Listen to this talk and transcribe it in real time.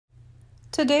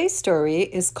Today's story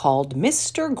is called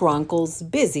Mr. Gronkle's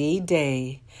Busy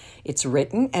Day. It's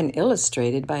written and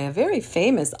illustrated by a very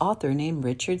famous author named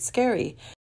Richard Scarry.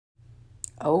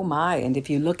 Oh my, and if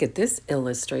you look at this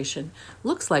illustration,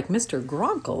 looks like Mr.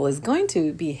 Gronkle is going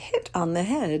to be hit on the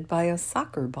head by a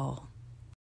soccer ball.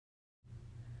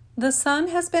 The sun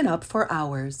has been up for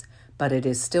hours, but it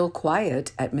is still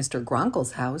quiet at Mr.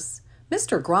 Gronkle's house.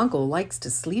 Mr. Gronkle likes to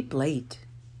sleep late.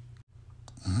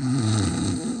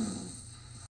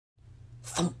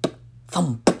 Thump,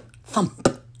 thump,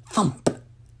 thump, thump.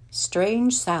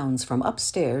 Strange sounds from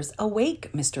upstairs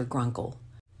awake Mr. Gronkle.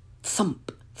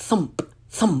 Thump, thump,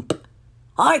 thump.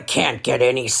 I can't get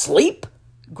any sleep,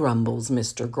 grumbles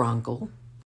Mr. Gronkle.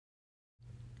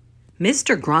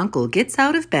 Mr. Gronkle gets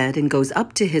out of bed and goes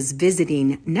up to his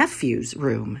visiting nephew's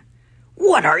room.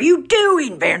 What are you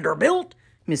doing, Vanderbilt?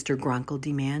 Mr. Gronkle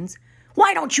demands.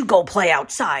 Why don't you go play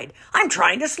outside? I'm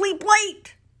trying to sleep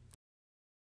late.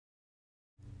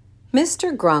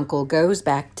 Mr. Gronkle goes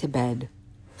back to bed.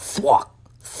 Thwack,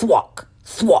 thwack,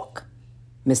 thwack.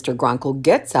 Mr. Gronkle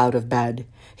gets out of bed.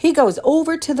 He goes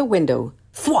over to the window.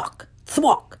 Thwack,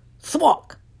 thwack,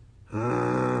 thwack.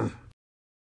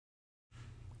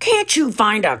 Can't you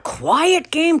find a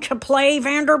quiet game to play,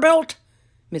 Vanderbilt?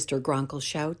 Mr. Gronkle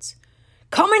shouts.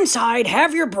 Come inside,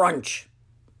 have your brunch.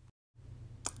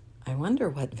 I wonder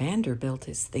what Vanderbilt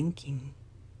is thinking.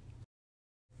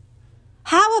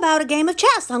 How about a game of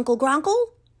chess, Uncle Gronkle?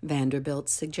 Vanderbilt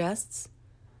suggests.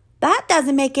 That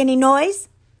doesn't make any noise.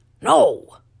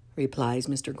 No, replies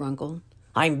Mr. Gronkle.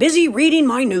 I'm busy reading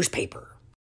my newspaper.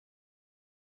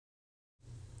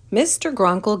 Mr.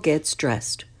 Gronkle gets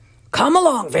dressed. Come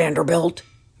along, Vanderbilt,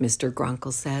 Mr.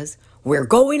 Gronkle says. We're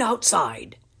going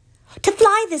outside. To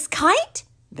fly this kite?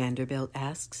 Vanderbilt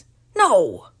asks.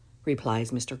 No,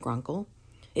 replies Mr. Gronkle.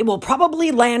 It will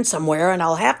probably land somewhere and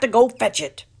I'll have to go fetch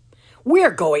it.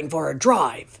 We're going for a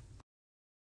drive.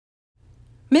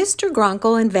 Mr.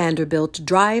 Gronkle and Vanderbilt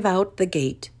drive out the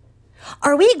gate.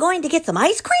 Are we going to get some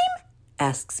ice cream?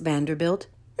 Asks Vanderbilt.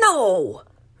 No,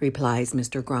 replies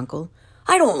Mr. Gronkle.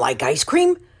 I don't like ice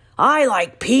cream. I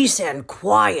like peace and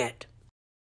quiet.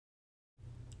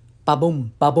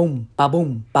 Ba-boom, ba-boom,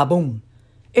 ba-boom, ba-boom.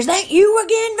 Is that you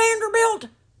again, Vanderbilt?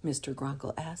 Mr.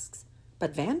 Gronkle asks.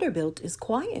 But Vanderbilt is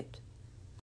quiet.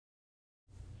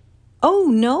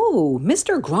 Oh no,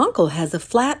 Mr. Gronkle has a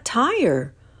flat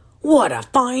tire. What a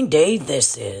fine day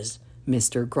this is,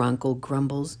 Mr. Gronkle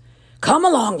grumbles. Come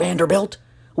along, Vanderbilt.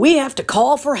 We have to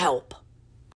call for help.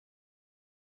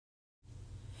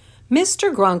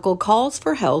 Mr. Gronkle calls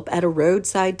for help at a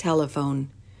roadside telephone.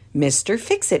 Mr.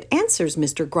 Fix-It answers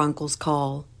Mr. Gronkle's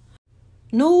call.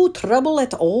 No trouble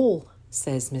at all,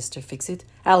 says Mr. Fix-It.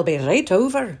 I'll be right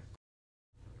over.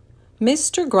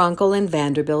 Mr. Gronkle and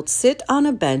Vanderbilt sit on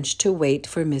a bench to wait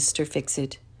for Mr.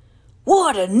 Fix-It.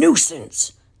 What a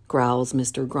nuisance, growls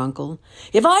Mr. Gronkle.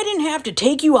 If I didn't have to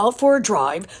take you out for a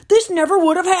drive, this never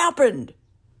would have happened.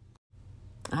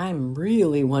 I'm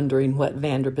really wondering what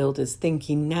Vanderbilt is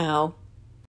thinking now.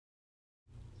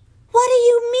 What do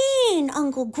you mean,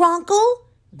 Uncle Gronkle?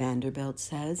 Vanderbilt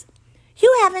says.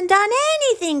 You haven't done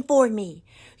anything for me.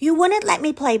 You wouldn't let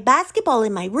me play basketball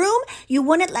in my room. You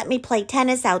wouldn't let me play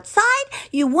tennis outside.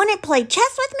 You wouldn't play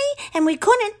chess with me, and we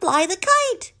couldn't fly the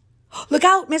kite. Look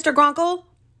out, Mr. Gronkle.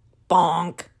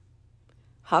 Bonk.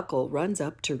 Huckle runs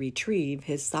up to retrieve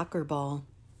his soccer ball.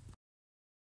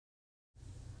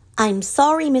 I'm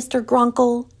sorry, Mr.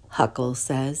 Gronkle, Huckle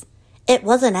says. It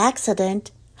was an accident.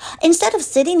 Instead of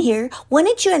sitting here,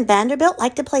 wouldn't you and Vanderbilt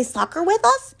like to play soccer with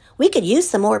us? We could use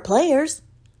some more players.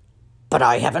 But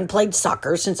I haven't played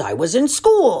soccer since I was in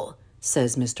school,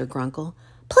 says Mr. Gronkle.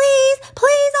 Please,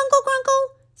 Uncle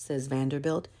Gronkle, says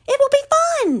Vanderbilt. It will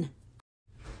be fun.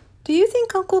 Do you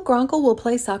think Uncle Gronkle will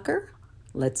play soccer?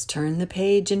 Let's turn the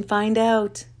page and find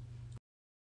out.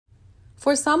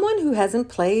 For someone who hasn't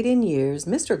played in years,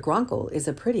 Mr. Gronkle is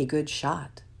a pretty good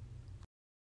shot.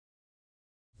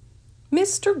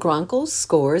 Mr. Gronkle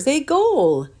scores a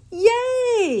goal.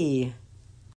 Yay!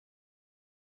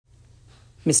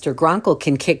 Mr. Gronkle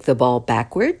can kick the ball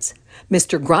backwards.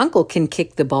 Mr. Gronkle can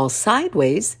kick the ball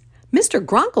sideways. Mr.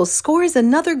 Gronkle scores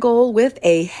another goal with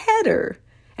a header.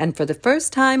 And for the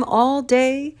first time all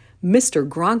day, Mr.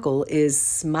 Gronkle is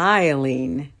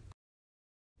smiling.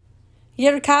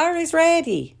 Your car is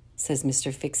ready, says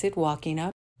Mr. Fix-It, walking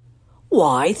up.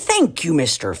 Why, thank you,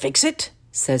 Mr. Fix-It,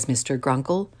 says Mr.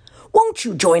 Gronkle. Won't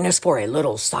you join us for a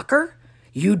little soccer?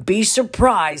 You'd be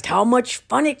surprised how much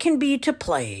fun it can be to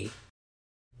play.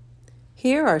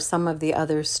 Here are some of the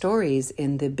other stories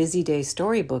in the Busy Day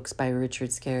storybooks by Richard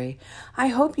Scarry. I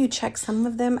hope you check some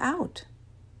of them out.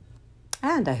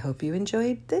 And I hope you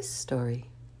enjoyed this story.